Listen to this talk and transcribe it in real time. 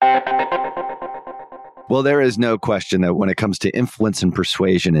Well, there is no question that when it comes to influence and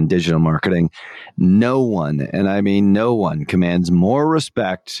persuasion in digital marketing, no one, and I mean no one, commands more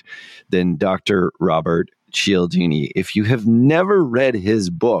respect than Dr. Robert Cialdini. If you have never read his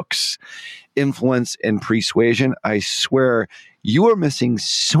books, Influence and Persuasion, I swear you are missing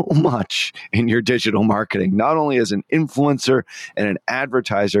so much in your digital marketing, not only as an influencer and an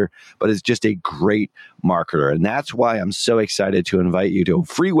advertiser, but as just a great marketer. And that's why I'm so excited to invite you to a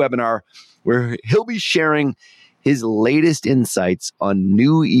free webinar where he'll be sharing his latest insights on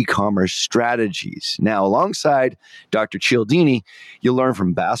new e-commerce strategies. Now, alongside Dr. Cialdini, you'll learn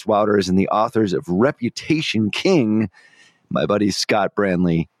from Bass Wouters and the authors of Reputation King, my buddies Scott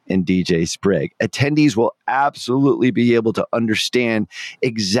Branley and DJ Sprigg. Attendees will absolutely be able to understand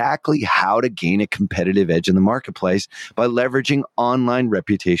exactly how to gain a competitive edge in the marketplace by leveraging online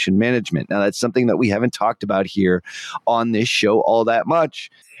reputation management. Now, that's something that we haven't talked about here on this show all that much.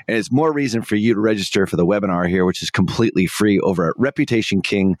 And it's more reason for you to register for the webinar here, which is completely free over at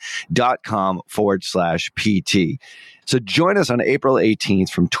reputationking.com/PT. So join us on April 18th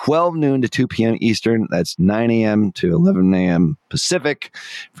from 12 noon to 2 p.m. Eastern. That's 9 a.m. to 11 a.m. Pacific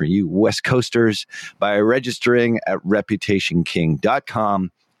for you West Coasters by registering at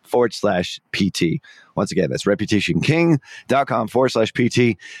reputationking.com/PT. Once again, that's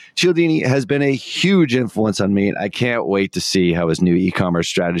reputationking.com/PT. Cialdini has been a huge influence on me, and I can't wait to see how his new e-commerce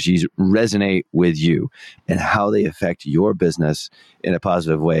strategies resonate with you and how they affect your business in a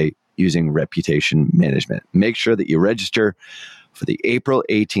positive way using reputation management. Make sure that you register for the April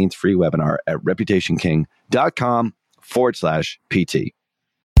 18th free webinar at reputationking.com/PT.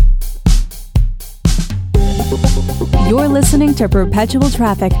 You're listening to Perpetual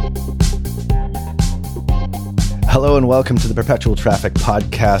Traffic. Hello and welcome to the Perpetual Traffic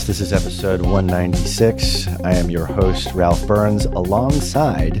Podcast. This is episode 196. I am your host, Ralph Burns,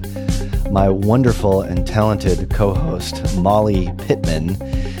 alongside my wonderful and talented co-host, Molly Pittman,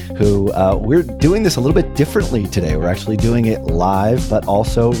 who we're doing this a little bit differently today. We're actually doing it live, but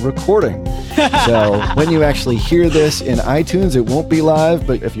also recording. So when you actually hear this in iTunes, it won't be live,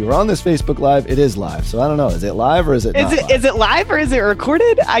 but if you're on this Facebook Live, it is live. So I don't know, is it live or is it not live? Is it live or is it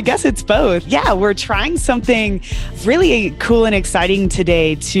recorded? I guess it's both. Yeah, we're trying something really cool and exciting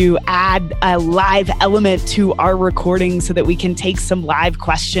today to add a live element to our recording so that we can take some live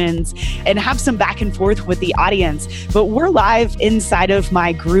questions and have some back and forth with the audience. But we're live inside of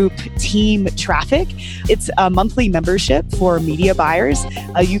my group, Team Traffic. It's a monthly membership for media buyers.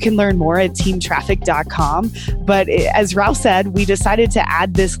 You can learn more at teamtraffic.com. But as Ralph said, we decided to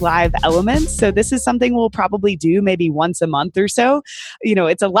add this live element. So this is something we'll probably do maybe once a month or so. You know,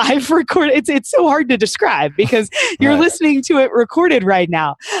 it's a live record. It's so hard to describe because you're listening to it recorded right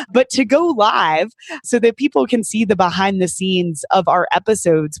now. But to go live so that people can see the behind the scenes of our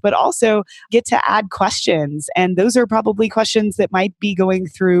episodes, but also get to add questions. And those are probably questions that might be going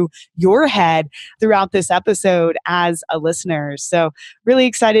through your head throughout this episode as a listener. So really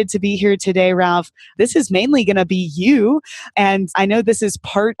excited to be here today, Ralph. This is mainly going to be you. And I know this is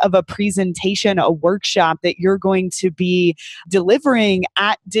part of a presentation, a workshop that you're going to be delivering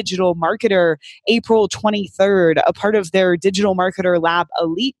at Digital Marketer April 23rd, a part of their Digital Marketer Lab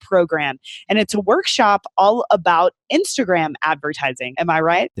Elite program. And it's a workshop all about Instagram advertising. Am I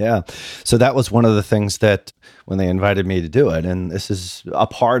right? Yeah. So that was one of the things that when they invited me to do it, and this is a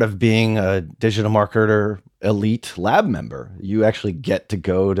part of being a Digital Marketer Elite Lab member, you actually get to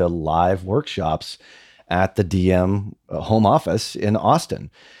go to live workshops at the DM home office in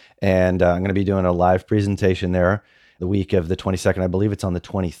Austin. And I'm going to be doing a live presentation there the week of the 22nd. I believe it's on the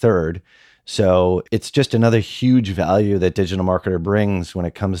 23rd. So it's just another huge value that Digital Marketer brings when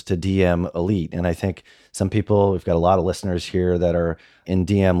it comes to DM Elite. And I think some people, we've got a lot of listeners here that are in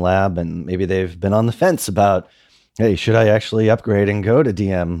DM Lab, and maybe they've been on the fence about, hey, should I actually upgrade and go to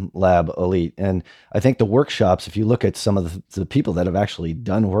DM Lab Elite? And I think the workshops, if you look at some of the people that have actually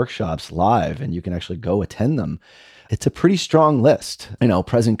done workshops live and you can actually go attend them, it's a pretty strong list,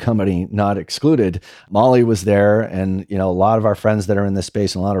 present company not excluded. Molly was there, and, a lot of our friends that are in this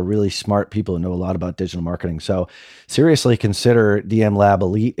space and a lot of really smart people who know a lot about digital marketing. So seriously consider DM Lab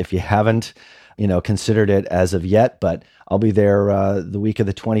Elite if you haven't, considered it as of yet, but I'll be there the week of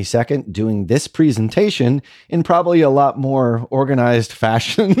the 22nd doing this presentation in probably a lot more organized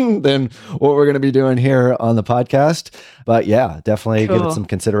fashion than what we're going to be doing here on the podcast. But yeah, definitely give it some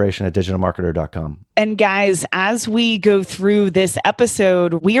consideration at digitalmarketer.com. And guys, as we go through this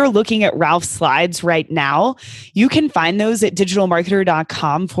episode, we are looking at Ralph's slides right now. You can find those at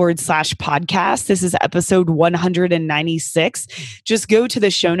digitalmarketer.com/podcast. This is episode 196. Just go to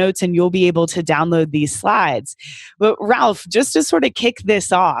the show notes and you'll be able to download these slides. But Ralph, Ralph, just to sort of kick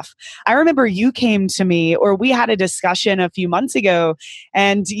this off, I remember you came to me, or we had a discussion a few months ago,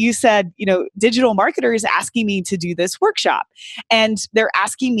 and you said, digital marketers asking me to do this workshop. And they're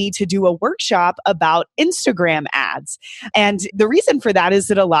asking me to do a workshop about Instagram ads. And the reason for that is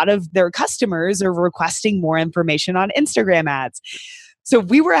that a lot of their customers are requesting more information on Instagram ads. So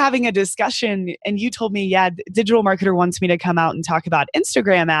we were having a discussion and you told me, yeah, digital marketer wants me to come out and talk about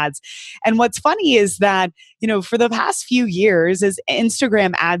Instagram ads. And what's funny is that, for the past few years, as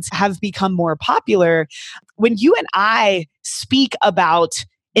Instagram ads have become more popular, when you and I speak about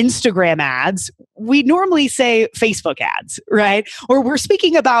Instagram ads, we normally say Facebook ads, right? Or we're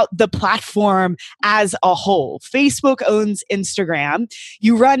speaking about the platform as a whole. Facebook owns Instagram.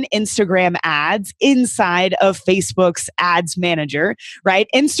 You run Instagram ads inside of Facebook's ads manager, right?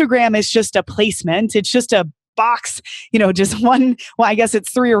 Instagram is just a placement. It's just a box, just one, I guess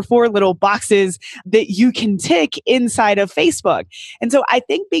it's 3 or 4 little boxes that you can tick inside of Facebook. And so I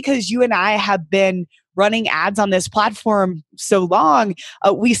think because you and I have been running ads on this platform so long,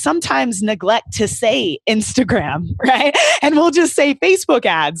 we sometimes neglect to say Instagram, right? And we'll just say Facebook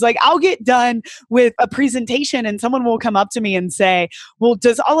ads. Like I'll get done with a presentation and someone will come up to me and say, well,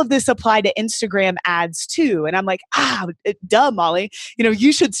 does all of this apply to Instagram ads too? And I'm like, duh, Molly,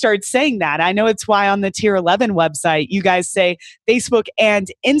 you should start saying that. I know it's why on the Tier 11 website, you guys say Facebook and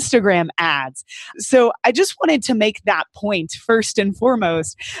Instagram ads. So I just wanted to make that point first and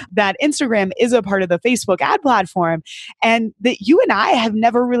foremost, that Instagram is a part of the Facebook ad platform, and that you and I have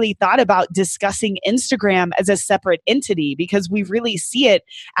never really thought about discussing Instagram as a separate entity because we really see it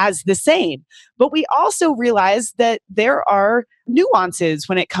as the same. But we also realize that there are nuances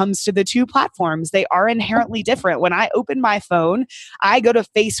when it comes to the two platforms. They are inherently different. When I open my phone, I go to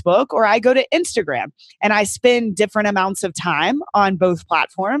Facebook or I go to Instagram, and I spend different amounts of time on both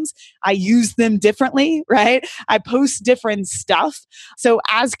platforms. I use them differently, right? I post different stuff. So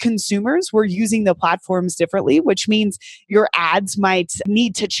as consumers, we're using the platforms differently, which means your ads might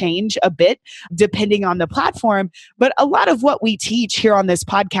need to change a bit depending on the platform. But a lot of what we teach here on this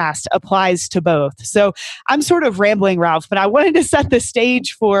podcast applies to both. So I'm sort of rambling, Ralph, but I wanted to set the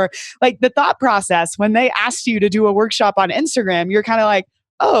stage for like the thought process. When they asked you to do a workshop on Instagram, you're kind of like,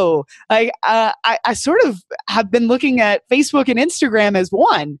 oh, I sort of have been looking at Facebook and Instagram as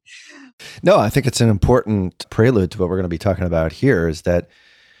one. No, I think it's an important prelude to what we're going to be talking about here, is that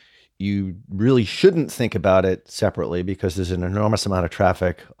you really shouldn't think about it separately because there's an enormous amount of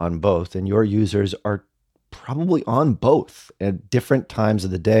traffic on both, and your users are probably on both at different times of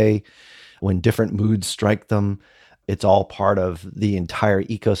the day when different moods strike them. It's all part of the entire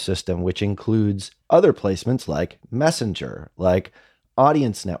ecosystem, which includes other placements like Messenger, like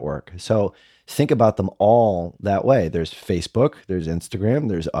Audience Network. So think about them all that way. There's Facebook, there's Instagram,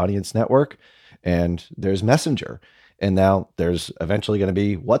 there's Audience Network, and there's Messenger. And now there's eventually going to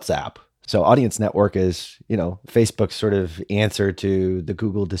be WhatsApp. So Audience Network is, Facebook's sort of answer to the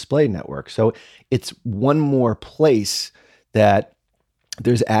Google Display Network. So it's one more place that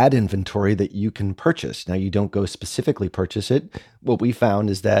there's ad inventory that you can purchase. Now, you don't go specifically purchase it. What we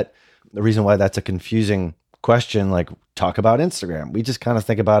found is that the reason why that's a confusing question, like talk about Instagram, we just kind of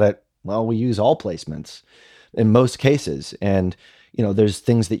think about it, well, we use all placements in most cases. And, there's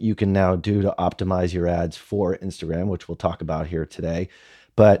things that you can now do to optimize your ads for Instagram, which we'll talk about here today.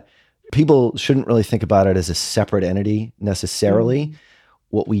 But people shouldn't really think about it as a separate entity necessarily. Mm-hmm.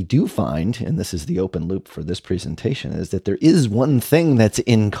 What we do find, and this is the open loop for this presentation, is that there is one thing that's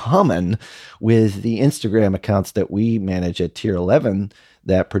in common with the Instagram accounts that we manage at Tier 11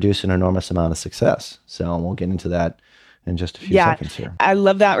 that produce an enormous amount of success. So we'll get into that in just a few seconds here. I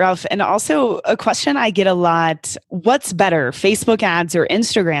love that, Ralph. And also a question I get a lot, what's better, Facebook ads or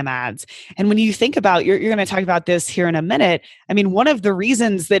Instagram ads? And when you think about, you're going to talk about this here in a minute. I mean, one of the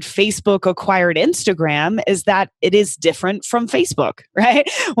reasons that Facebook acquired Instagram is that it is different from Facebook, right?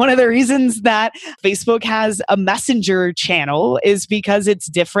 One of the reasons that Facebook has a Messenger channel is because it's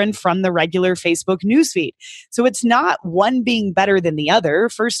different from the regular Facebook newsfeed. So it's not one being better than the other.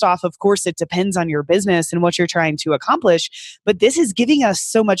 First off, of course, it depends on your business and what you're trying to accomplish. But this is giving us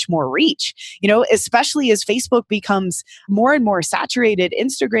so much more reach, especially as Facebook becomes more and more saturated.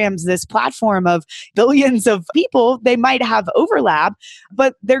 Instagram's this platform of billions of people. They might have overlap,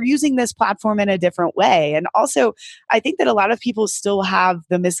 but they're using this platform in a different way. And also, I think that a lot of people still have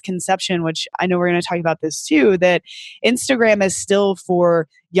the misconception, which I know we're going to talk about this too, that Instagram is still for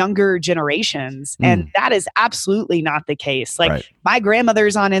younger generations. And that is absolutely not the case. Like my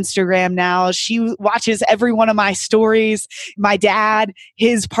grandmother's on Instagram now. She watches every one of my stories. My dad,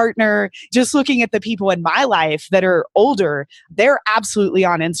 his partner, just looking at the people in my life that are older, they're absolutely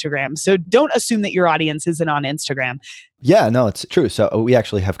on Instagram. So don't assume that your audience isn't on Instagram. Yeah, no, it's true. So we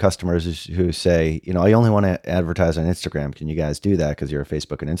actually have customers who say, I only want to advertise on Instagram. Can you guys do that? Because you're a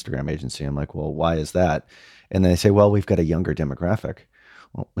Facebook and Instagram agency. I'm like, well, why is that? And they say, well, we've got a younger demographic.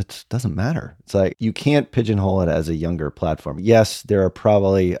 Well, it doesn't matter. It's like, you can't pigeonhole it as a younger platform. Yes, there are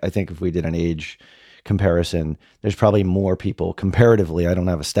probably, I think if we did an age comparison, there's probably more people comparatively, I don't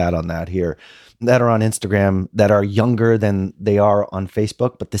have a stat on that here, that are on Instagram that are younger than they are on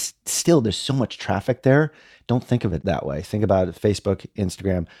Facebook, but there's so much traffic there. Don't think of it that way. Think about it, Facebook,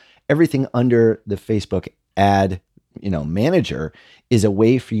 Instagram, everything under the Facebook ad, manager is a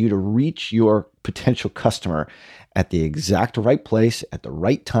way for you to reach your potential customer at the exact right place at the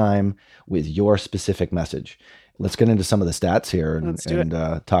right time with your specific message. Let's get into some of the stats here and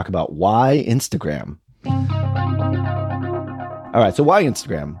talk about why Instagram. All right, so why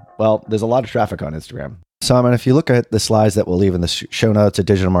Instagram? Well, there's a lot of traffic on Instagram. Simon, if you look at the slides that we'll leave in the show notes at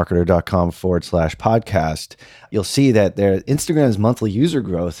digitalmarketer.com/podcast, you'll see that Instagram's monthly user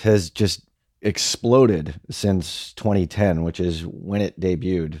growth has just exploded since 2010, which is when it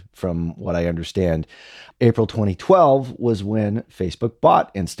debuted, from what I understand. April 2012 was when Facebook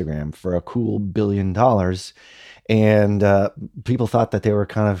bought Instagram for a cool $1 billion. And people thought that they were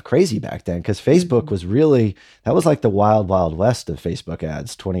kind of crazy back then because Facebook was really, that was like the wild, wild west of Facebook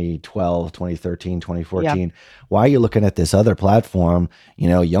ads, 2012, 2013, 2014. Yep. Why are you looking at this other platform?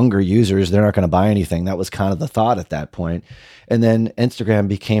 Younger users, they're not going to buy anything. That was kind of the thought at that point. And then Instagram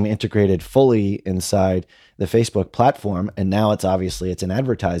became integrated fully inside the Facebook platform. And now it's an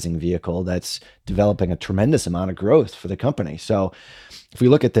advertising vehicle that's developing a tremendous amount of growth for the company. So if we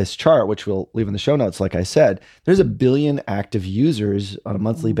look at this chart, which we'll leave in the show notes, like I said, there's 1 billion active users on a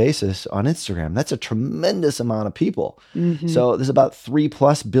monthly basis on Instagram. That's a tremendous amount of people. So there's about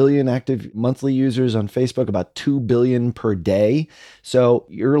 3+ billion active monthly users on Facebook, about 2 billion per day. So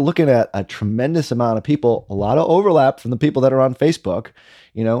you're looking at a tremendous amount of people, a lot of overlap from the people that are on Facebook.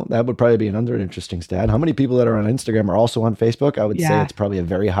 That would probably be another interesting stat. How many people that are on Instagram are also on Facebook? I would say it's probably a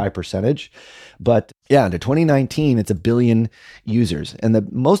very high percentage. But yeah, into 2019, it's 1 billion users. And the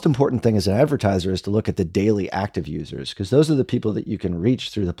most important thing as an advertiser is to look at the daily active users, because those are the people that you can reach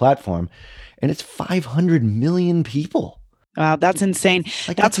through the platform. And it's 500 million people. Wow, that's insane.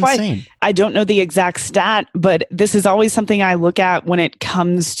 That's why insane. I don't know the exact stat, but this is always something I look at when it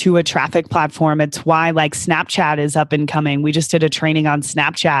comes to a traffic platform. It's why Snapchat is up and coming. We just did a training on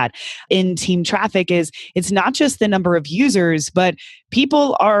Snapchat in team traffic. It's not just the number of users, but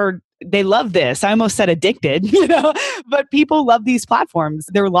people they love this. I almost said addicted, but people love these platforms.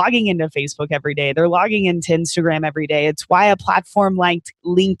 They're logging into Facebook every day. They're logging into Instagram every day. It's why a platform like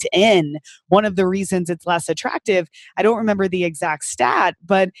LinkedIn, one of the reasons it's less attractive, I don't remember the exact stat,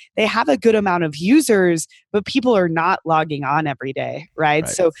 but they have a good amount of users, but people are not logging on every day, right?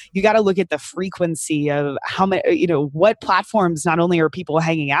 So you got to look at the frequency of how many, what platforms not only are people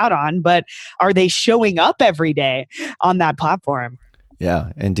hanging out on, but are they showing up every day on that platform?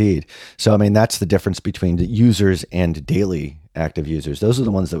 Yeah, indeed. So, that's the difference between the users and daily active users. Those are the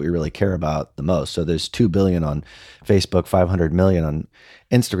ones that we really care about the most. So there's 2 billion on Facebook, 500 million on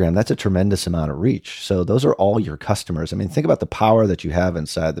Instagram. That's a tremendous amount of reach. So those are all your customers. Think about the power that you have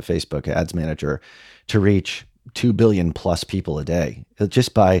inside the Facebook Ads Manager to reach 2 billion plus people a day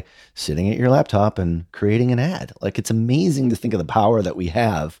just by sitting at your laptop and creating an ad. It's amazing to think of the power that we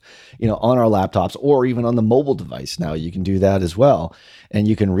have, on our laptops or even on the mobile device. Now you can do that as well. And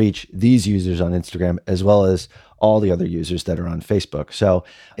you can reach these users on Instagram as well as all the other users that are on Facebook. So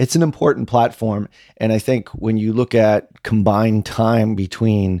it's an important platform. And I think when you look at combined time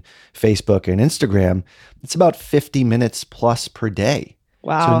between Facebook and Instagram, it's about 50 minutes plus per day.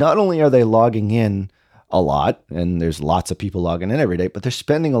 Wow. So not only are they logging in a lot, and there's lots of people logging in every day, but they're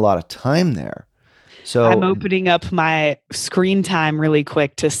spending a lot of time there. So I'm opening up my screen time really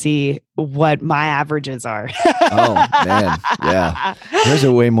quick to see what my averages are. Oh, man. Yeah. Yours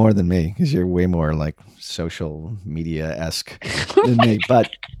are way more than me because you're way more social media-esque than me. But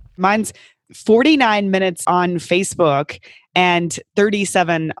mine's 49 minutes on Facebook and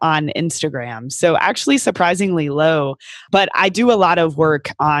 37 on Instagram. So actually surprisingly low, but I do a lot of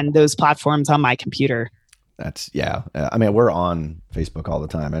work on those platforms on my computer. Yeah. I mean, we're on Facebook all the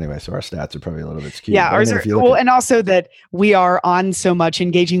time anyway, so our stats are probably a little bit skewed. Yeah, But ours I are mean, if you look well, at- and also that we are on so much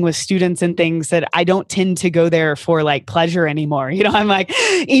engaging with students and things that I don't tend to go there for like pleasure anymore. I'm like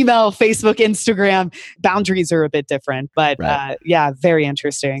email, Facebook, Instagram. Boundaries are a bit different, but Right. yeah, very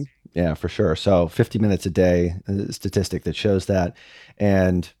interesting. Yeah, for sure. So 50 minutes a day, a statistic that shows that.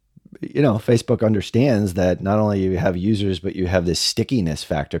 And, Facebook understands that not only you have users, but you have this stickiness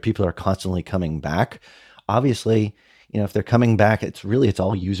factor. People are constantly coming back. Obviously, if they're coming back, it's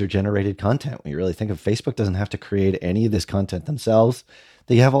all user generated content. When you really think of Facebook doesn't have to create any of this content themselves.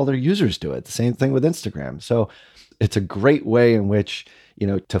 They have all their users do it. The same thing with Instagram. So it's a great way in which,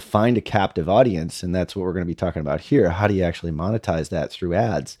 to find a captive audience. And that's what we're going to be talking about here. How do you actually monetize that through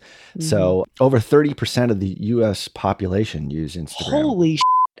ads? Mm-hmm. So over 30% of the US population use Instagram. Holy shit.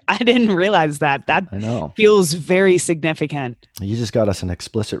 I didn't realize that. That I know. Feels very significant. You just got us an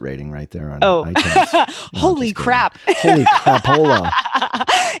explicit rating right there on iTunes. Holy crap. Holy crapola.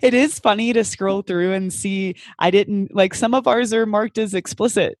 It is funny to scroll through and see some of ours are marked as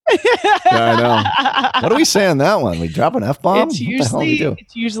explicit. Yeah, I know. What do we say on that one? We drop an F-bomb? It's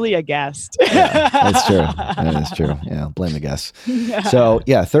usually a guest. Yeah, that's true. That is true. Yeah, blame the guests. So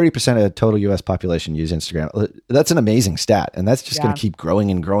yeah, 30% of total US population use Instagram. That's an amazing stat. And that's just going to keep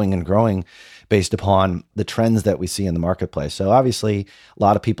growing and growing and growing based upon the trends that we see in the marketplace. So obviously a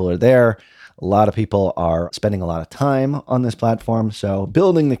lot of people are there. A lot of people are spending a lot of time on this platform. So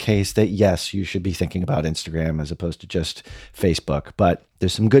building the case that yes, you should be thinking about Instagram as opposed to just Facebook. But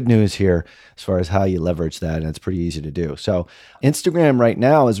there's some good news here as far as how you leverage that. And it's pretty easy to do. So Instagram right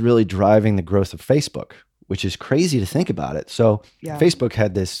now is really driving the growth of Facebook, which is crazy to think about it. So Facebook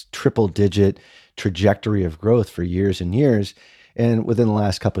had this triple digit trajectory of growth for years and years. And within the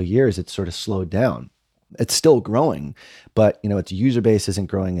last couple of years, it's sort of slowed down. It's still growing, but its user base isn't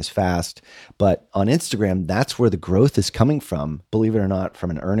growing as fast. But on Instagram, that's where the growth is coming from, believe it or not,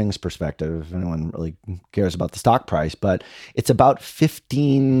 from an earnings perspective, if anyone really cares about the stock price. But it's about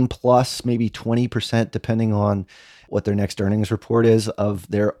 15 plus, maybe 20%, depending on what their next earnings report is, of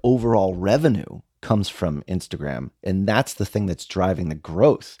their overall revenue comes from Instagram. And that's the thing that's driving the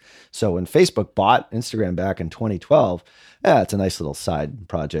growth. So when Facebook bought Instagram back in 2012, it's a nice little side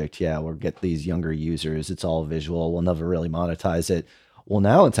project. Yeah, we'll get these younger users. It's all visual. We'll never really monetize it. Well,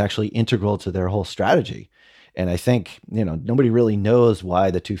 now it's actually integral to their whole strategy. And I think, nobody really knows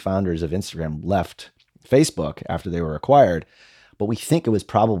why the two founders of Instagram left Facebook after they were acquired. But we think it was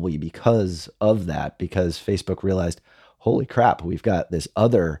probably because of that, because Facebook realized, holy crap, we've got this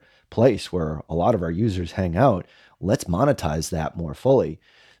other place where a lot of our users hang out. Let's monetize that more fully.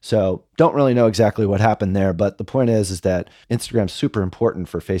 So don't really know exactly what happened there, but the point is that Instagram's super important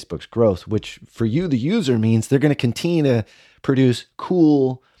for Facebook's growth, which for you, the user, means they're going to continue to produce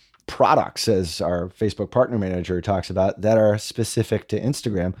cool products, as our Facebook partner manager talks about, that are specific to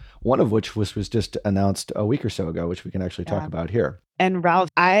Instagram, one of which was just announced a week or so ago, which we can actually talk about here. And Ralph,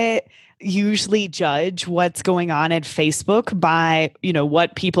 I usually judge what's going on at Facebook by,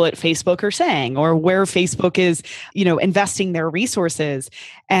 what people at Facebook are saying or where Facebook is, investing their resources.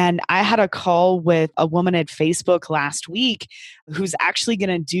 And I had a call with a woman at Facebook last week who's actually going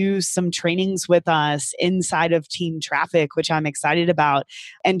to do some trainings with us inside of Team Traffic, which I'm excited about.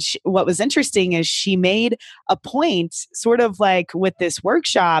 And what was interesting is she made a point, sort of like with this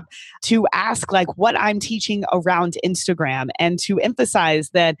workshop, to ask like what I'm teaching around Instagram and to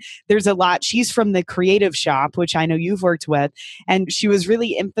emphasize that there's a lot. She's from the creative shop, which I know you've worked with. And she was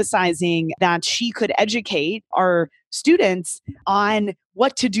really emphasizing that she could educate our students on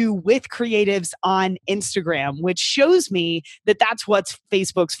what to do with creatives on Instagram, which shows me that that's what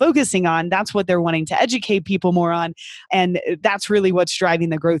Facebook's focusing on. That's what they're wanting to educate people more on. And that's really what's driving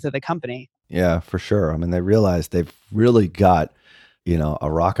the growth of the company. Yeah, for sure. I mean, they realize they've really got,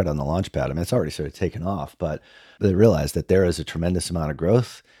 a rocket on the launch pad. I mean, it's already sort of taken off, but they realize that there is a tremendous amount of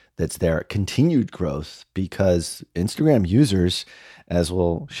growth that's there, continued growth, because Instagram users, as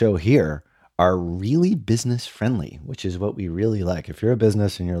we'll show here, are really business friendly, which is what we really like. If you're a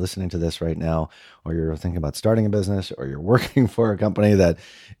business and you're listening to this right now, or you're thinking about starting a business, or you're working for a company that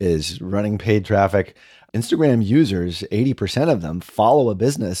is running paid traffic, Instagram users, 80% of them follow a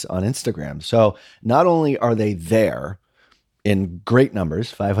business on Instagram. So not only are they there in great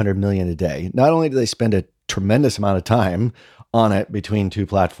numbers, 500 million a day, not only do they spend a tremendous amount of time on it between two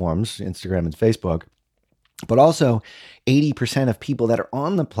platforms, Instagram and Facebook, but also 80% of people that are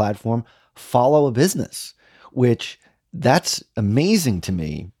on the platform follow a business, which that's amazing to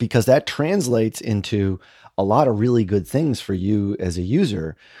me, because that translates into a lot of really good things for you as a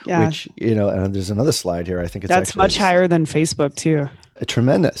user, which, and there's another slide here. I think it's that's much higher than Facebook too.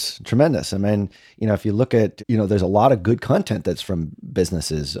 Tremendous. I mean, if you look at, there's a lot of good content that's from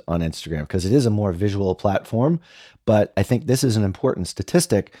businesses on Instagram because it is a more visual platform. But I think this is an important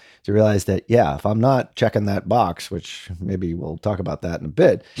statistic to realize that, if I'm not checking that box, which maybe we'll talk about that in a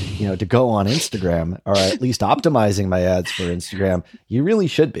bit, to go on Instagram or at least optimizing my ads for Instagram, you really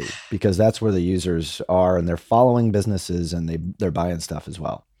should be, because that's where the users are and they're following businesses and they're buying stuff as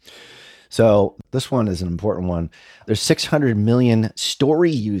well. So this one is an important one. There's 600 million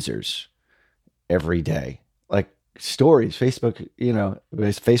story users every day. Like stories, Facebook,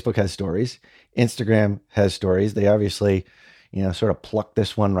 Facebook has stories. Instagram has stories. They obviously, sort of plucked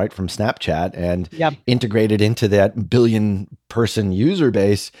this one right from Snapchat and integrated into that billion-person user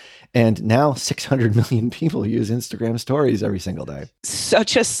base. And now 600 million people use Instagram stories every single day.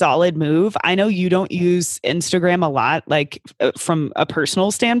 Such a solid move. I know you don't use Instagram a lot, like from a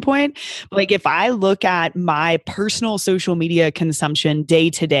personal standpoint. Like if I look at my personal social media consumption day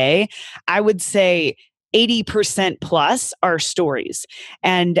to day, I would say 80% plus are stories.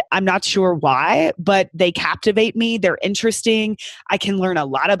 And I'm not sure why, but they captivate me. They're interesting. I can learn a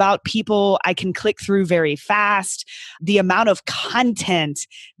lot about people. I can click through very fast. The amount of content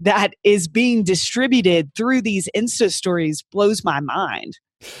that is being distributed through these Insta stories blows my mind.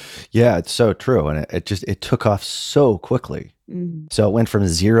 Yeah, it's so true. And it took off so quickly. So it went from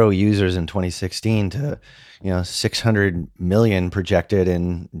 0 users in 2016 to, 600 million projected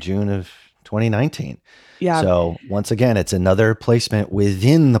in June of 2019. Yeah. So once again, it's another placement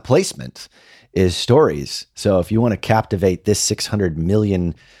within the placement is stories. So if you want to captivate this 600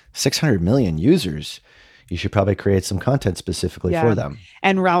 million users, you should probably create some content specifically for them.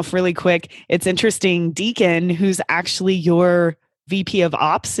 And Ralph, really quick, it's interesting. Deacon, who's actually your VP of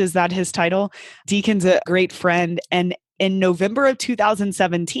Ops, is that his title? Deacon's a great friend. And in November of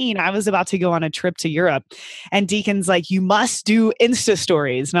 2017, I was about to go on a trip to Europe, and Deacon's like, you must do Insta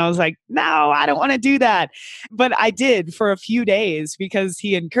stories. And I was like, no, I don't want to do that. But I did for a few days because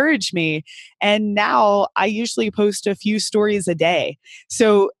he encouraged me. And now I usually post a few stories a day.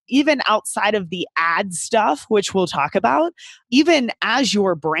 So even outside of the ad stuff, which we'll talk about, even as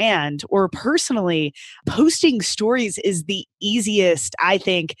your brand or personally, posting stories is the easiest, I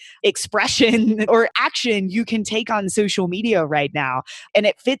think, expression or action you can take on social media right now. And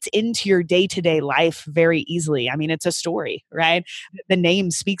it fits into your day-to-day life very easily. I mean, it's a story, right? The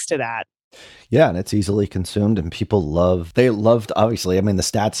name speaks to that. Yeah, and it's easily consumed and people loved, obviously, I mean, the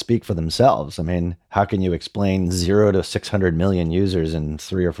stats speak for themselves. I mean, how can you explain 0 to 600 million users in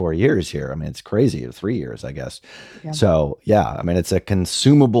 3 or 4 years here? I mean, it's crazy, 3 years, I guess. Yeah. So yeah, I mean, it's a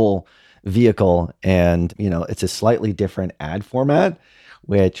consumable vehicle and, it's a slightly different ad format,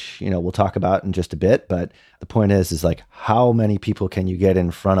 which, we'll talk about in just a bit. But the point is like, how many people can you get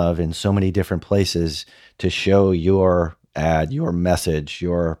in front of in so many different places to show your ad, your message,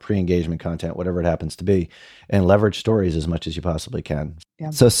 your pre-engagement content, whatever it happens to be, and leverage stories as much as you possibly can. Yeah.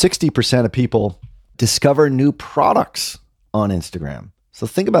 So 60% of people discover new products on Instagram. So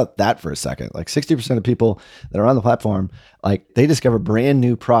think about that for a second. Like 60% of people that are on the platform, like they discover brand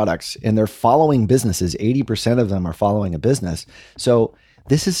new products and they're following businesses. 80% of them are following a business. So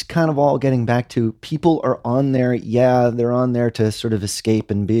this is kind of all getting back to people are on there. Yeah, they're on there to sort of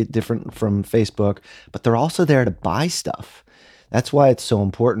escape and be different from Facebook, but they're also there to buy stuff. That's why it's so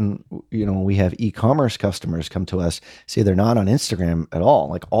important, when we have e-commerce customers come to us, say they're not on Instagram at all.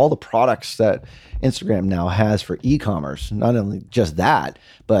 Like all the products that Instagram now has for e-commerce, not only just that,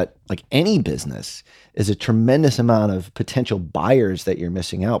 but like any business is a tremendous amount of potential buyers that you're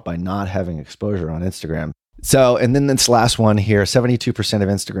missing out by not having exposure on Instagram. So, and then this last one here, 72% of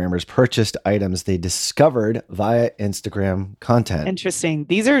Instagrammers purchased items they discovered via Instagram content. Interesting.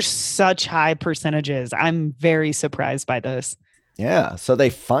 These are such high percentages. I'm very surprised by this. Yeah. So they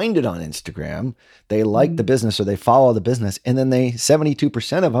find it on Instagram. They like the business or they follow the business. And then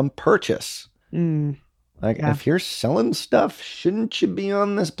 72% of them purchase. If you're selling stuff, shouldn't you be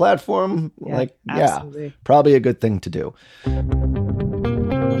on this platform? Absolutely. Probably a good thing to do.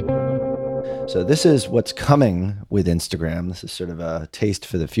 So this is what's coming with Instagram. This is sort of a taste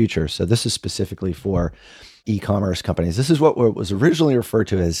for the future. So this is specifically for e-commerce companies. This is what was originally referred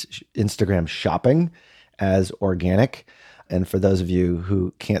to as Instagram shopping as organic. And for those of you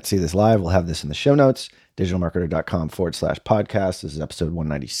who can't see this live, we'll have this in the show notes, digitalmarketer.com/podcast. This is episode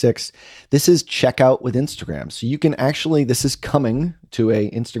 196. This is checkout with Instagram. So you can actually, this is coming to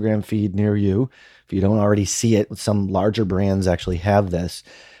a Instagram feed near you. If you don't already see it, some larger brands actually have this.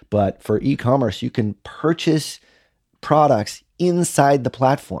 But for e-commerce, you can purchase products inside the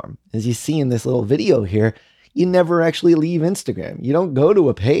platform. As you see in this little video here, you never actually leave Instagram. You don't go to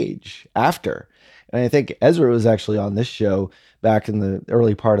a page after. And I think Ezra was actually on this show back in the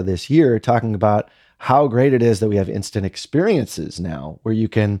early part of this year talking about how great it is that we have instant experiences now where you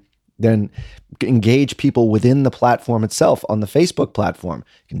can then engage people within the platform itself on the Facebook platform.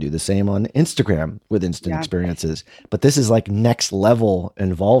 You can do the same on Instagram with instant experiences. But this is like next level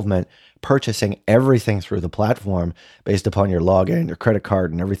involvement, purchasing everything through the platform based upon your login, your credit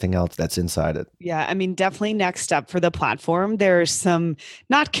card, and everything else that's inside it. Yeah, I mean, definitely next step for the platform. There's some,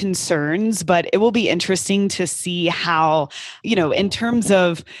 not concerns, but it will be interesting to see how, in terms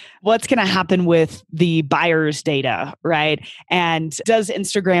of what's going to happen with the buyer's data, right? And does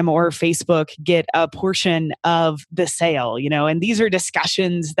Instagram or Facebook get a portion of the sale, And these are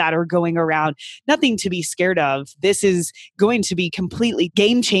discussions that are going around. Nothing to be scared of. This is going to be completely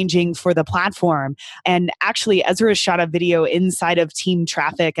game-changing for the platform. And actually, Ezra shot a video inside of Team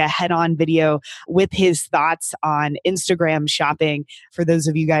Traffic, a head-on video with his thoughts on Instagram shopping for those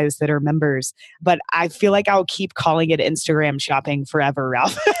of you guys that are members. But I feel like I'll keep calling it Instagram shopping forever,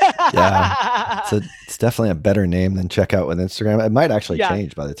 Ralph. Yeah, it's definitely a better name than checkout with Instagram. It might actually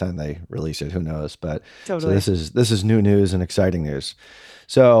change by the time they release it. Who knows? But totally. So this is new news and exciting news.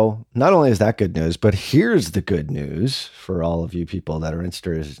 So not only is that good news, but here's the good news for all of you people that are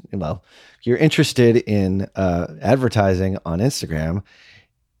interested. Well, if you're interested in advertising on Instagram,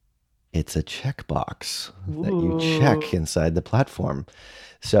 it's a checkbox that you check inside the platform.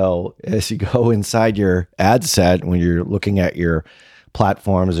 So as you go inside your ad set, when you're looking at your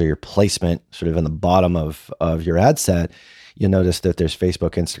platforms or your placement sort of in the bottom of your ad set, you'll notice that there's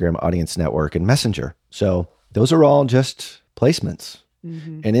Facebook, Instagram, Audience Network, and Messenger. So those are all just placements.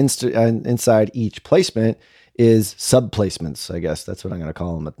 Mm-hmm. And inside each placement is sub-placements, I guess. That's what I'm going to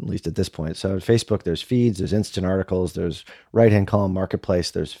call them, at least at this point. So at Facebook, there's feeds, there's instant articles, there's right-hand column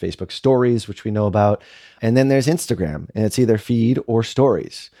marketplace, there's Facebook stories, which we know about. And then there's Instagram, and it's either feed or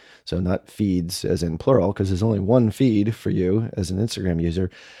stories. So not feeds as in plural, because there's only one feed for you as an Instagram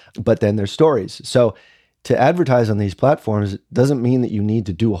user, but then there's stories. So to advertise on these platforms doesn't mean that you need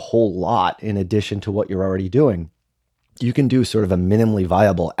to do a whole lot in addition to what you're already doing. You can do sort of a minimally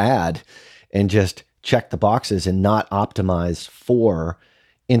viable ad and just check the boxes and not optimize for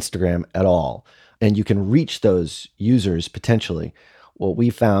Instagram at all. And you can reach those users potentially. What we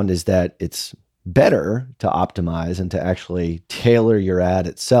found is that it's better to optimize and to actually tailor your ad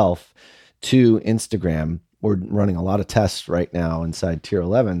itself to Instagram. We're running a lot of tests right now inside Tier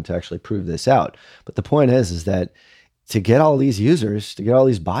 11 to actually prove this out. But the point is that to get all these users, to get all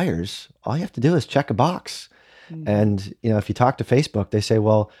these buyers, all you have to do is check a box. Mm-hmm. And if you talk to Facebook, they say,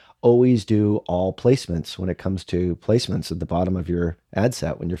 well, always do all placements when it comes to placements at the bottom of your ad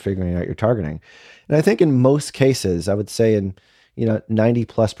set when you're figuring out your targeting. And I think in most cases, I would say in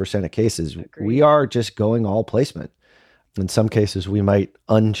 90+% of cases, we are just going all placement. In some cases, we might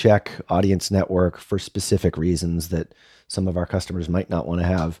uncheck Audience Network for specific reasons that some of our customers might not want to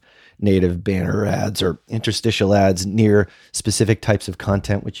have native banner ads or interstitial ads near specific types of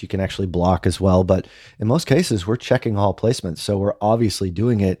content, which you can actually block as well. But in most cases, we're checking all placements. So we're obviously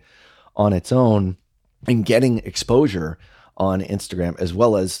doing it on its own and getting exposure on Instagram, as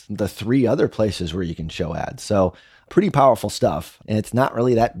well as the 3 other places where you can show ads. So pretty powerful stuff. And it's not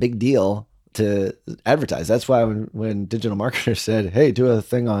really that big deal to advertise. That's why when digital marketers said, hey, do a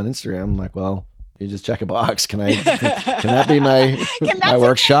thing on Instagram, I'm like, well, you just check a box. Can that be my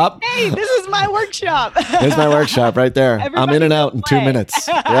workshop? Hey, this is my workshop. There's my workshop right there. I'm in and out in 2 minutes.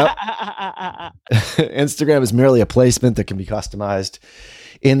 Yep. Instagram is merely a placement that can be customized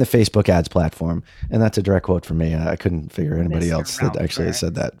in the Facebook ads platform. And that's a direct quote from me. I couldn't figure anybody else that actually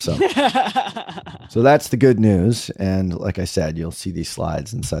said that. So that's the good news. And like I said, you'll see these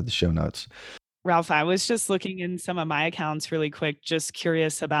slides inside the show notes. Ralph, I was just looking in some of my accounts really quick, just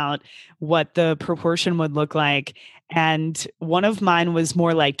curious about what the proportion would look like. And one of mine was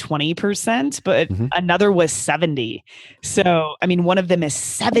more like 20%, but another was 70. So, I mean, one of them is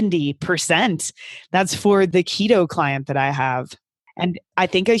 70%. That's for the keto client that I have. And I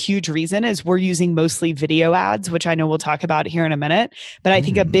think a huge reason is we're using mostly video ads, which I know we'll talk about here in a minute. But I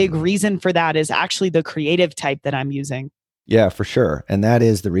think a big reason for that is actually the creative type that I'm using. Yeah, for sure. And that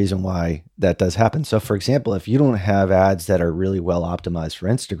is the reason why that does happen. So for example, if you don't have ads that are really well optimized for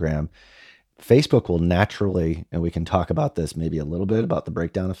Instagram, Facebook will naturally, and we can talk about this maybe a little bit about the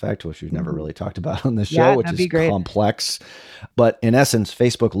breakdown effect, which we've never really talked about on this show, which is complex. But in essence,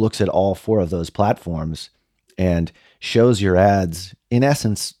 Facebook looks at all 4 of those platforms and shows your ads in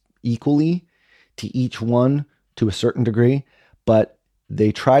essence equally to each one to a certain degree, but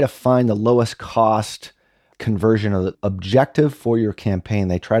they try to find the lowest cost conversion of the objective for your campaign.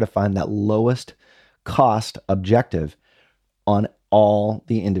 They try to find that lowest cost objective on all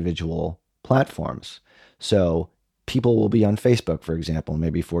the individual platforms. So people will be on Facebook, for example,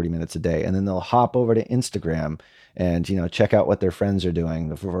 maybe 40 minutes a day, and then they'll hop over to Instagram and, check out what their friends are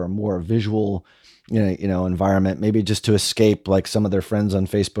doing for a more visual, environment, maybe just to escape like some of their friends on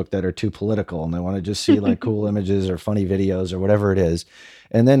Facebook that are too political and they want to just see like cool images or funny videos or whatever it is.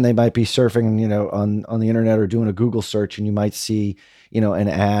 And then they might be surfing, on the internet or doing a Google search, and you might see, an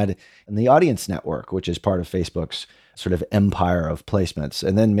ad in the Audience Network, which is part of Facebook's sort of empire of placements.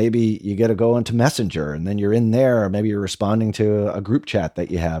 And then maybe you get to go into Messenger, and then you're in there, or maybe you're responding to a group chat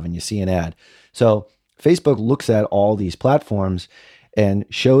that you have and you see an ad. So Facebook looks at all these platforms and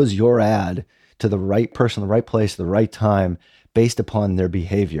shows your ad to the right person, the right place, the right time, based upon their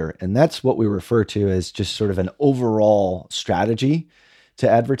behavior. And that's what we refer to as just sort of an overall strategy to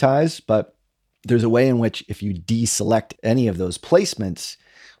advertise. But there's a way in which if you deselect any of those placements,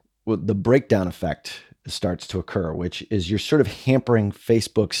 well, the breakdown effect starts to occur, which is you're sort of hampering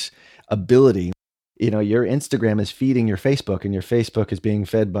Facebook's ability. Your Instagram is feeding your Facebook, and your Facebook is being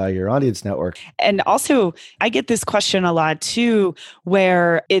fed by your Audience Network. And also, I get this question a lot too,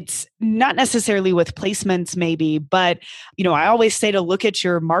 where it's not necessarily with placements maybe, but, I always say to look at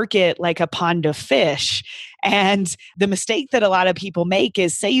your market like a pond of fish. And the mistake that a lot of people make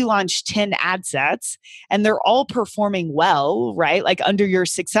is, say you launch 10 ad sets and they're all performing well, right? Like under your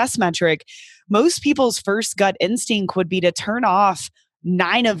success metric, most people's first gut instinct would be to turn off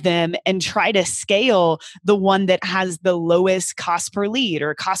 9 of them and try to scale the one that has the lowest cost per lead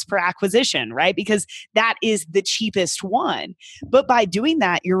or cost per acquisition, right? Because that is the cheapest one. But by doing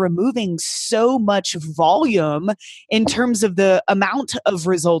that, you're removing so much volume in terms of the amount of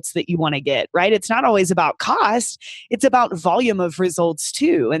results that you want to get, right? It's not always about cost, it's about volume of results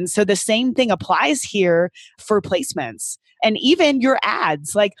too. And so the same thing applies here for placements. And even your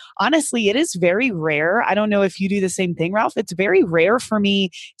ads, like honestly, it is very rare. I don't know if you do the same thing, Ralph. It's very rare for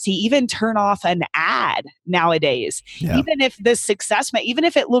me to even turn off an ad nowadays. Yeah. Even if the success, even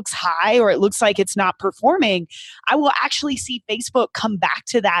if it looks high or it looks like it's not performing, I will actually see Facebook come back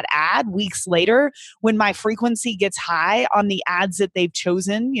to that ad weeks later when my frequency gets high on the ads that they've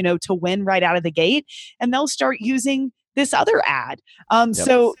chosen, to win right out of the gate. And they'll start using this other ad.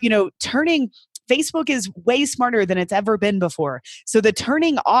 So, turning Facebook is way smarter than it's ever been before. So the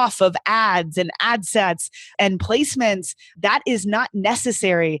turning off of ads and ad sets and placements, that is not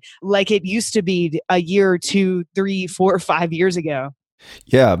necessary like it used to be a year, 2, 3, 4, 5 years ago.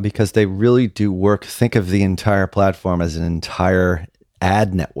 Yeah, because they really do work. Think of the entire platform as an entire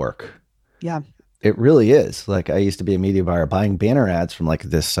ad network. Yeah. It really is. Like I used to be a media buyer buying banner ads from like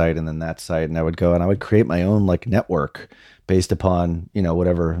this site and then that site. And I would go and I would create my own like network based upon,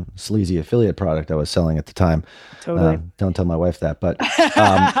 whatever sleazy affiliate product I was selling at the time. Totally. Don't tell my wife that, but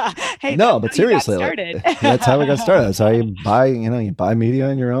hey, no, but seriously, that's how we got started. That's how you buy, you buy media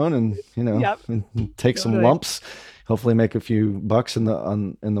on your own and, and take some lumps, hopefully make a few bucks in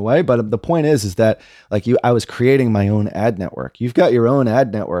the way. But the point is that like I was creating my own ad network. You've got your own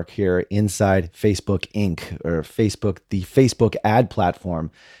ad network here inside Facebook Inc. or the Facebook ad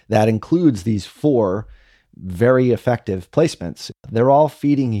platform that includes these 4 very effective placements. They're all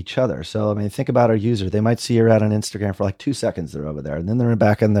feeding each other. So, think about our user. They might see your ad on Instagram for like 2 seconds. They're over there. And then they're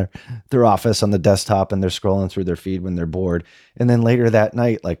back in their office on the desktop and they're scrolling through their feed when they're bored. And then later that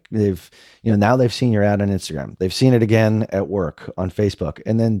night, like now they've seen your ad on Instagram. They've seen it again at work on Facebook.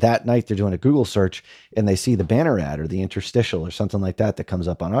 And then that night they're doing a Google search and they see the banner ad or the interstitial or something like that comes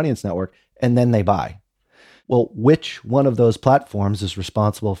up on Audience Network. And then they buy. Well, which one of those platforms is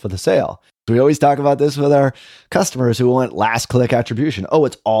responsible for the sale? We always talk about this with our customers who want last click attribution. Oh,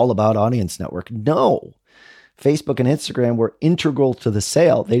 it's all about Audience Network. No, Facebook and Instagram were integral to the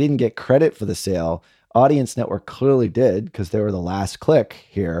sale. They didn't get credit for the sale. Audience Network clearly did because they were the last click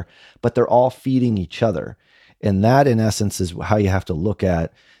here, but they're all feeding each other. And that in essence is how you have to look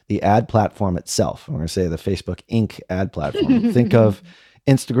at the ad platform itself. I'm going to say the Facebook Inc. ad platform. Think of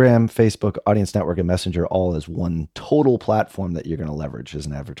Instagram, Facebook, Audience Network, and Messenger all as one total platform that you're going to leverage as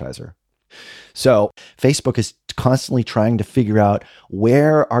an advertiser. So Facebook is constantly trying to figure out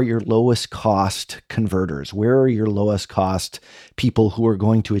where are your lowest cost converters? Where are your lowest cost people who are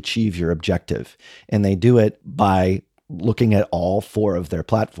going to achieve your objective? And they do it by looking at all 4 of their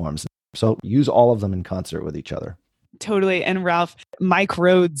platforms. So use all of them in concert with each other. Totally. And Ralph, Mike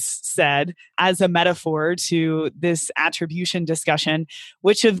Rhodes said, as a metaphor to this attribution discussion,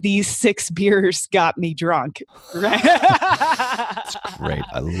 which of these 6 beers got me drunk? Right? That's great.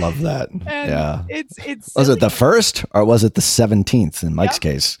 I love that. And yeah. It's was silly. it the first or was it the 17th in Mike's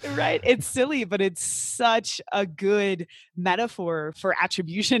case? Right. It's silly, but it's such a good metaphor for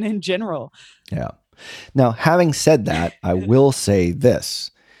attribution in general. Yeah. Now, having said that, I will say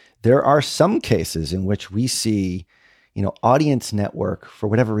this. there are some cases in which we see, audience network, for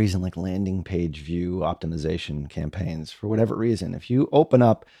whatever reason, like landing page view optimization campaigns, for whatever reason, if you open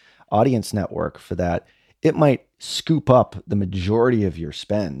up audience network for that, it might scoop up the majority of your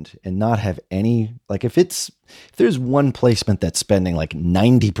spend and not have any, like if there's one placement that's spending like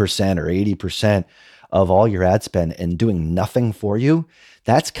 90% or 80% of all your ad spend and doing nothing for you,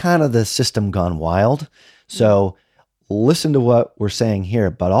 that's kind of the system gone wild. So listen to what we're saying here,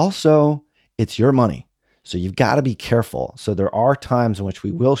 but also it's your money. So you've got to be careful. So there are times in which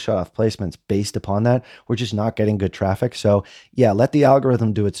we will shut off placements based upon that. We're just not getting good traffic. So yeah, let the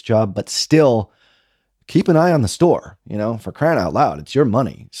algorithm do its job, but still keep an eye on the store, for crying out loud, it's your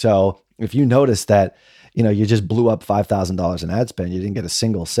money. So if you notice that, you just blew up $5,000 in ad spend, you didn't get a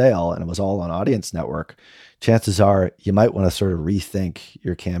single sale and it was all on audience network, chances are you might want to sort of rethink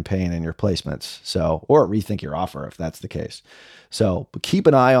your campaign and your placements. So, or rethink your offer if that's the case. So but keep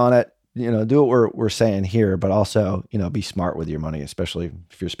an eye on it, do what we're saying here, but also, be smart with your money, especially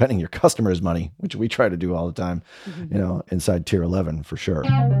if you're spending your customers' money, which we try to do all the time, inside tier 11 for sure.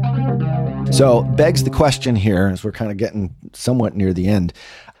 So begs the question here, as we're kind of getting somewhat near the end,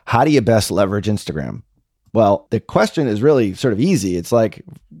 how do you best leverage Instagram? Well, the question is really sort of easy. It's like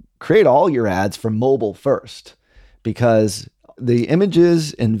create all your ads for mobile first, because the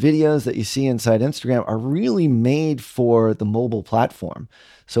images and videos that you see inside Instagram are really made for the mobile platform.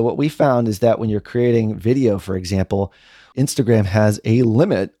 So what we found is that when you're creating video, for example, Instagram has a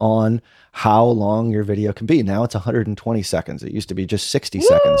limit on how long your video can be. Now it's 120 seconds. It used to be just 60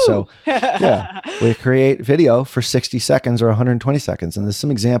 seconds. So yeah, we create video for 60 seconds or 120 seconds. And there's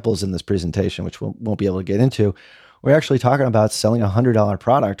some examples in this presentation, which we won't be able to get into. We're actually talking about selling a $100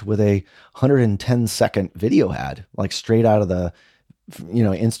 product with a 110-second video ad, like straight out of the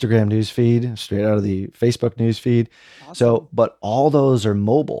Instagram newsfeed, straight out of the Facebook newsfeed. Awesome. So, but all those are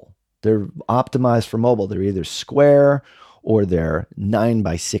mobile. They're optimized for mobile. They're either square or they're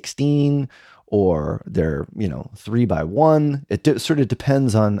 9:16 or they're, 3:1. It sort of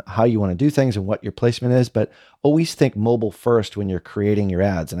depends on how you want to do things and what your placement is, but always think mobile first when you're creating your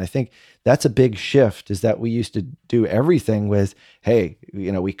ads. And I think that's a big shift, is that we used to do everything with, hey,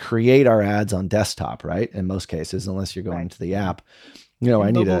 we create our ads on desktop, right? In most cases, unless you're going to the app.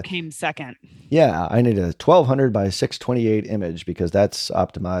 Mobile came second. Yeah, I need a 1200 by 628 image because that's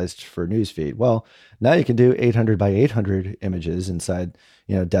optimized for newsfeed. Well, now you can do 800 by 800 images inside,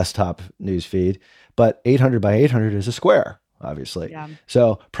 desktop newsfeed, but 800 by 800 is a square, obviously. Yeah.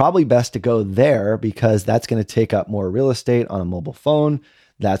 So probably best to go there because that's going to take up more real estate on a mobile phone.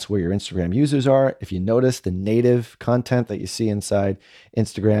 That's where your Instagram users are. If you notice, the native content that you see inside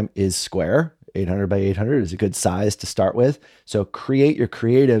Instagram is square. 800 by 800 is a good size to start with. So create your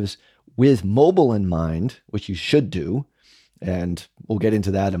creatives with mobile in mind, which you should do. And we'll get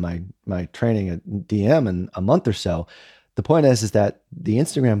into that in my training at DM in a month or so. The point is that the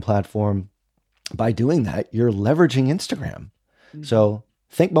Instagram platform, by doing that, you're leveraging Instagram. Mm-hmm. So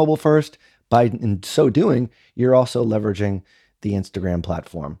think mobile first. In so doing, you're also leveraging the Instagram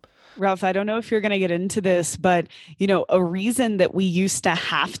platform. Ralph, I don't know if you're going to get into this, but, a reason that we used to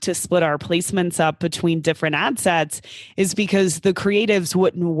have to split our placements up between different ad sets is because the creatives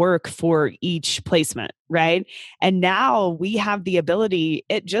wouldn't work for each placement, right? And now we have the ability,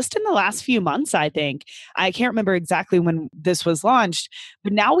 just in the last few months, I think, I can't remember exactly when this was launched,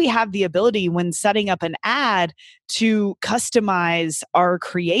 but now we have the ability when setting up an ad to customize our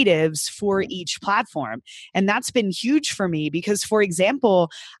creatives for each platform. And that's been huge for me because, for example,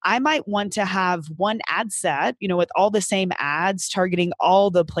 I might want to have one ad set, with all the same ads targeting all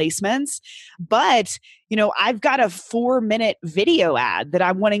the placements, but I've got a 4-minute video ad that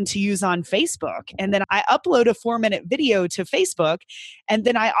I'm wanting to use on Facebook. And then I upload a 4-minute video to Facebook. And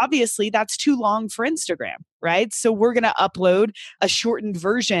then that's too long for Instagram, right? So we're going to upload a shortened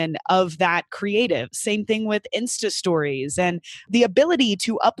version of that creative. Same thing with Insta stories. And the ability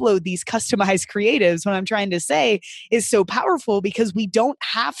to upload these customized creatives, what I'm trying to say, is so powerful because we don't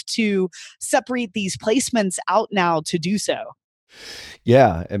have to separate these placements out now to do so.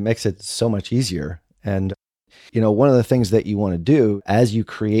 Yeah, it makes it so much easier. And, one of the things that you want to do as you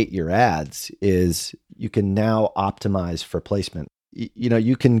create your ads is you can now optimize for placement.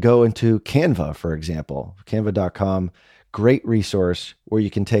 You can go into Canva, for example, canva.com, great resource where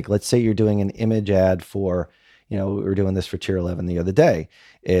you can take, let's say you're doing an image ad for, we were doing this for tier 11 the other day,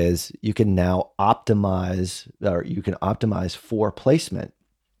 is you can now optimize for placement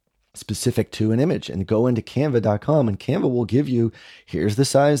specific to an image and go into canva.com and Canva will give you, here's the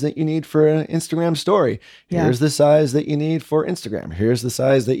size that you need for an Instagram story. Here's the size that you need for Instagram. Here's the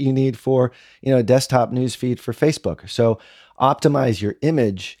size that you need for, a desktop newsfeed for Facebook. So optimize your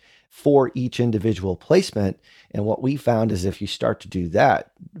image for each individual placement. And what we found is if you start to do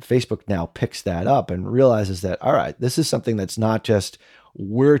that, Facebook now picks that up and realizes that, all right, this is something that's not just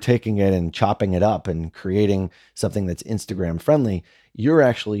we're taking it and chopping it up and creating something that's Instagram friendly. You're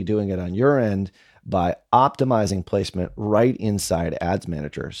actually doing it on your end by optimizing placement right inside Ads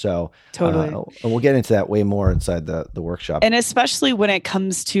Manager. So totally. And we'll get into that way more inside the workshop. And especially when it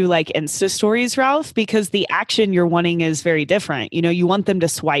comes to like Insta stories, Ralph, because the action you're wanting is very different. You want them to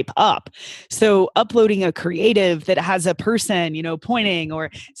swipe up. So uploading a creative that has a person, pointing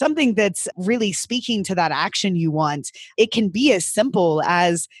or something that's really speaking to that action you want, it can be as simple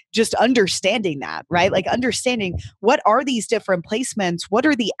as just understanding that, right? Like understanding what are these different placements? What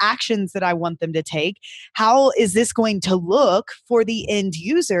are the actions that I want them to take? How is this going to look for the end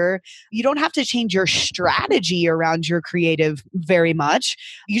user? You don't have to change your strategy around your creative very much.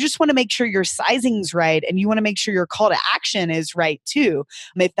 You just want to make sure your sizing's right, and you want to make sure your call to action is right too,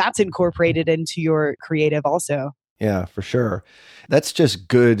 if that's incorporated into your creative also. Yeah, for sure. That's just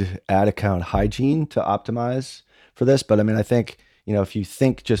good ad account hygiene to optimize for this. But I think, if you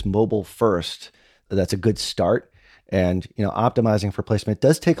think just mobile first, that's a good start. And, optimizing for placement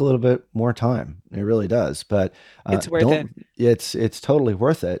does take a little bit more time. It really does. But it's worth it. It's totally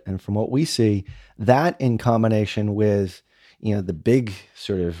worth it. And from what we see, that in combination with, the big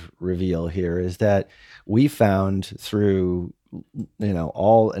sort of reveal here is that we found through,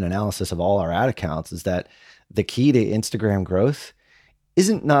 all an analysis of all our ad accounts is that the key to Instagram growth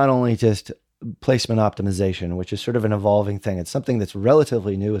isn't not only just placement optimization, which is sort of an evolving thing. It's something that's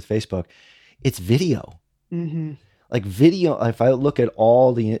relatively new with Facebook. It's video. Mm-hmm. Like video, if I look at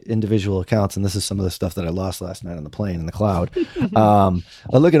all the individual accounts, and this is some of the stuff that I lost last night on the plane in the cloud, I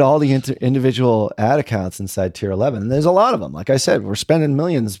look at all the individual ad accounts inside Tier 11, and there's a lot of them. Like I said, we're spending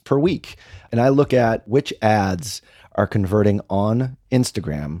millions per week. And I look at which ads are converting on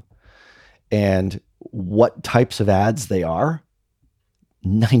Instagram and what types of ads they are.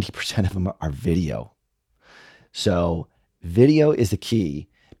 90% of them are video. So video is the key,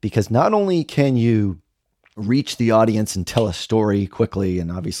 because not only can you reach the audience and tell a story quickly, and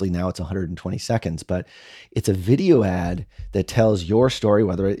obviously now it's 120 seconds, but it's a video ad that tells your story,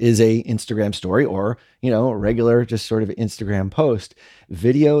 whether it is a Instagram story or, a regular just sort of Instagram post.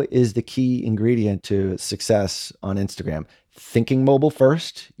 Video is the key ingredient to success on Instagram. Thinking mobile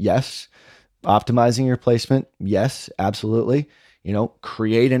first, yes. Optimizing your placement, yes, absolutely.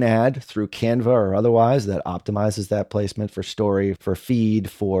 Create an ad through Canva or otherwise that optimizes that placement for story, for feed,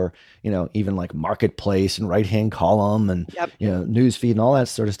 for, even like marketplace and right-hand column and, news feed and all that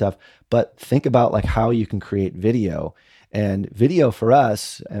sort of stuff. But think about like how you can create video. And video for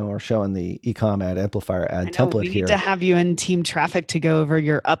us, and we're showing the Ecom Ad Amplifier ad template here. We need to have you in Team Traffic to go over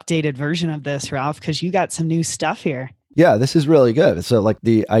your updated version of this, Ralph, because you got some new stuff here. Yeah, this is really good. So like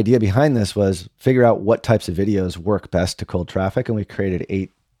the idea behind this was figure out what types of videos work best to cold traffic. And we created 8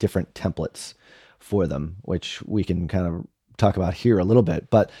 different templates for them, which we can kind of talk about here a little bit.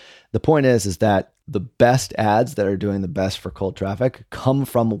 But the point is that the best ads that are doing the best for cold traffic come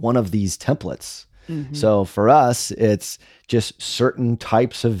from one of these templates. Mm-hmm. So for us, it's just certain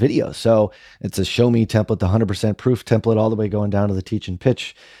types of videos. So it's a show me template, the 100% proof template, all the way going down to the teach and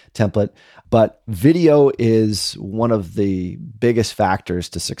pitch template. But video is one of the biggest factors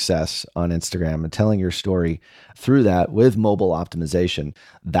to success on Instagram, and telling your story through that with mobile optimization.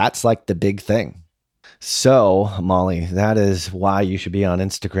 That's like the big thing. So, Molly, that is why you should be on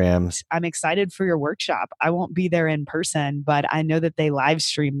Instagram. I'm excited for your workshop. I won't be there in person, but I know that they live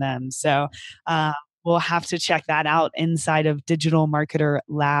stream them. So we'll have to check that out inside of Digital Marketer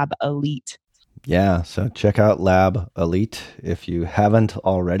Lab Elite. Yeah, so check out Lab Elite if you haven't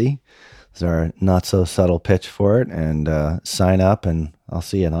already. It's our not so subtle pitch for it, and sign up, and I'll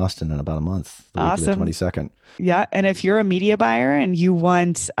see you in Austin in about a month. Awesome. The 22nd. Yeah. And if you're a media buyer and you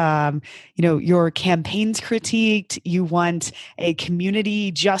want, your campaigns critiqued, you want a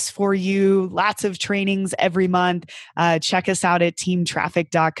community just for you, lots of trainings every month, check us out at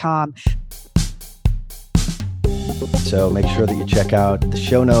teamtraffic.com. So make sure that you check out the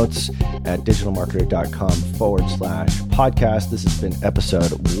show notes at digitalmarketer.com/podcast. This has been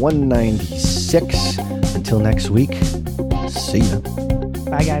episode 196. Until next week, see ya.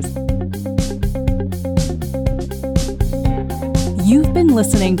 Bye, guys. You've been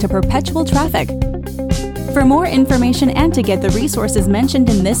listening to Perpetual Traffic. For more information and to get the resources mentioned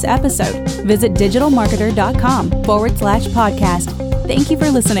in this episode, visit digitalmarketer.com/podcast. Thank you for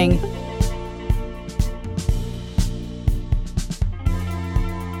listening.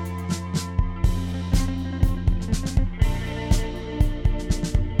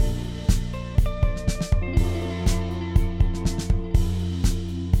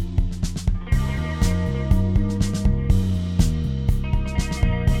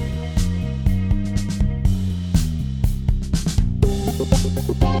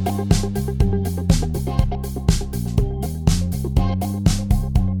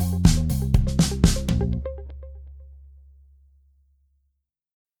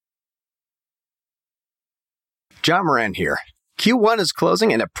 John Moran here. Q1 is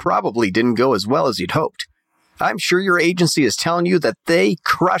closing and it probably didn't go as well as you'd hoped. I'm sure your agency is telling you that they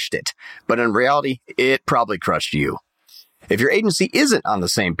crushed it, but in reality, it probably crushed you. If your agency isn't on the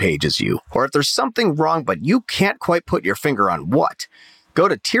same page as you, or if there's something wrong but you can't quite put your finger on what, go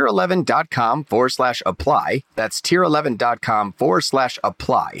to tier11.com/apply. That's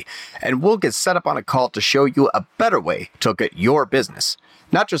tier11.com/apply. And we'll get set up on a call to show you a better way to look at your business,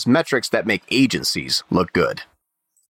 not just metrics that make agencies look good.